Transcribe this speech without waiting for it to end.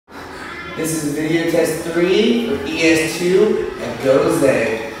This is video test 3 for ES2 and go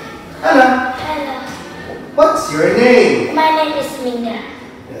Zay. Hello. Hello. What's your name? My name is Minh.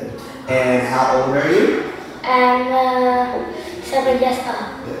 Good. And how old are you? I'm 7 years old.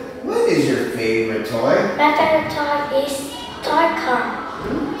 Good. What is your favorite toy? My favorite toy is toy car.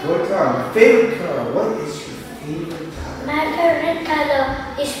 Toy car. My favorite car. What is your favorite color? My favorite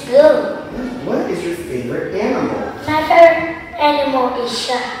color is blue. What is your favorite animal? My favorite animal is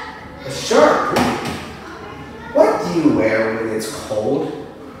shark. A shark. What do you wear when it's cold?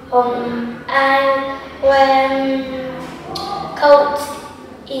 I wear coat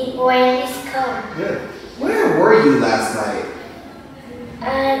when it's cold. Good. Where were you last night?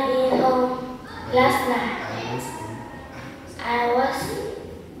 I'm in home last night. I was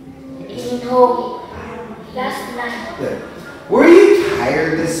in home last night. Good. Were you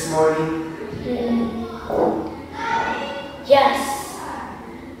tired this morning? Yes.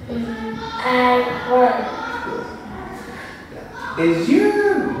 I was. Is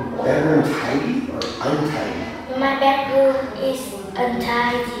your bedroom tidy or untidy? My bedroom is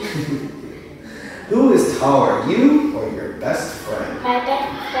untidy. Who is taller, you or your best friend? My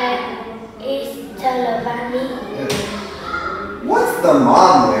best friend is taller than me. Good. What's the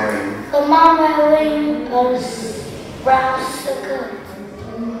mom wearing? The mom wearing a brown skirt.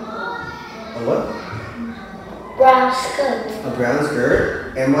 A what? Brown skirt. A brown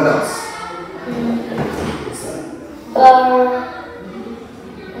skirt. And what else?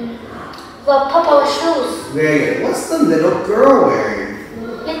 For purple shoes. Very good. What's the little girl wearing?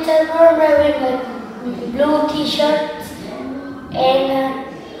 Little girl wearing a blue t-shirt and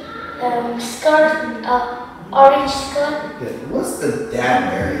a skirt, orange skirt. Good. What's the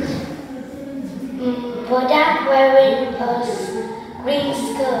dad wearing? The dad wearing a green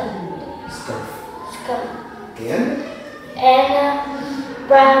skirt. Scarf. And And a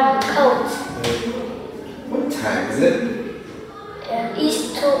brown coat. What time is it?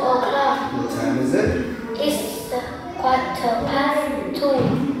 It's 2 o'clock. What time is it? It's 2:15. What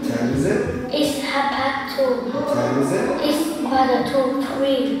time is it? It's 2:30. What time is it? It's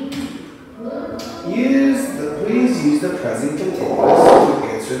 2:45. Please use the present continuous to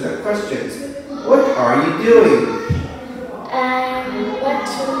answer the questions. What are you doing? I'm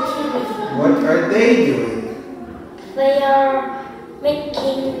watching TV. What are they doing? They are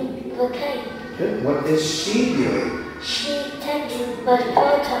making the cake. Good. What is she doing? She takes the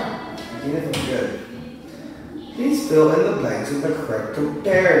photo. Beautiful. Good. Please fill in the blanks with the correct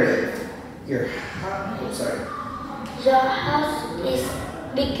comparative. Your house is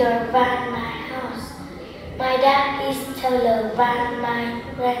bigger than my house. My dad is taller than my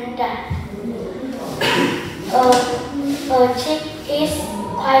granddad. A chick is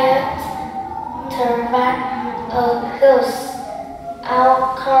quieter than a goose.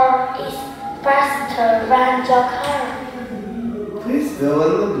 Our car is faster than your car. Please fill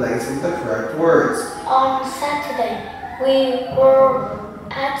in the blanks with the correct words. On Saturday, we were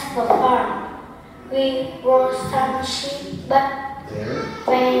at the farm. We were some sheep, but there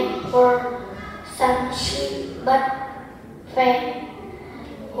were some sheep, but there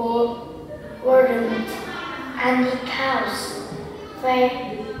weren't any cows. There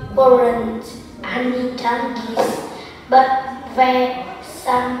weren't any donkeys, but there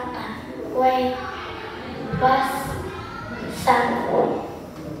was some.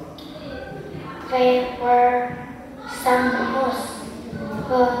 There were some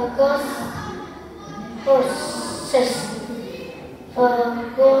horses. The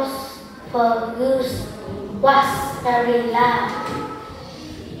goose was very loud.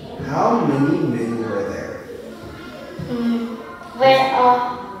 How many men were there? There are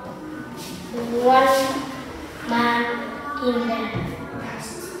one man in there.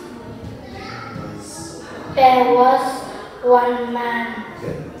 There was one man.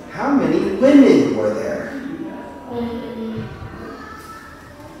 Good. How many women were there?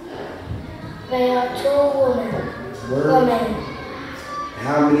 There are 2 women.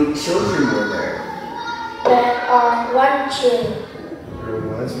 How many children were there? There are 1 child. There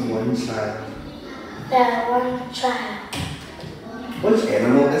was 1 child. There 1 child. Which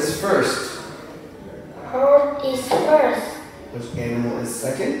animal is first? Horse is first. Which animal is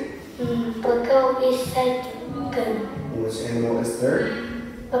second? The goat is second. Which animal is third?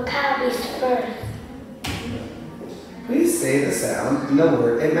 The cow is first. Please say the sound in the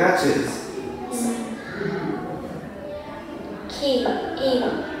word it matches. Key,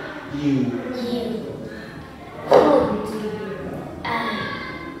 You. Fruit,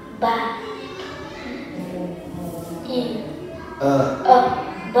 bag,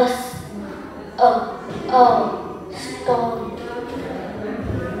 bus, stone.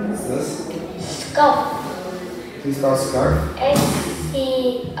 What's this? Scarf. Can you spell scarf?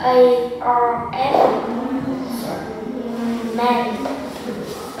 S-C-A-R-F. Man.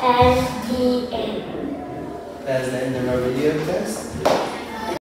 M-E-N. That's the end of our video test.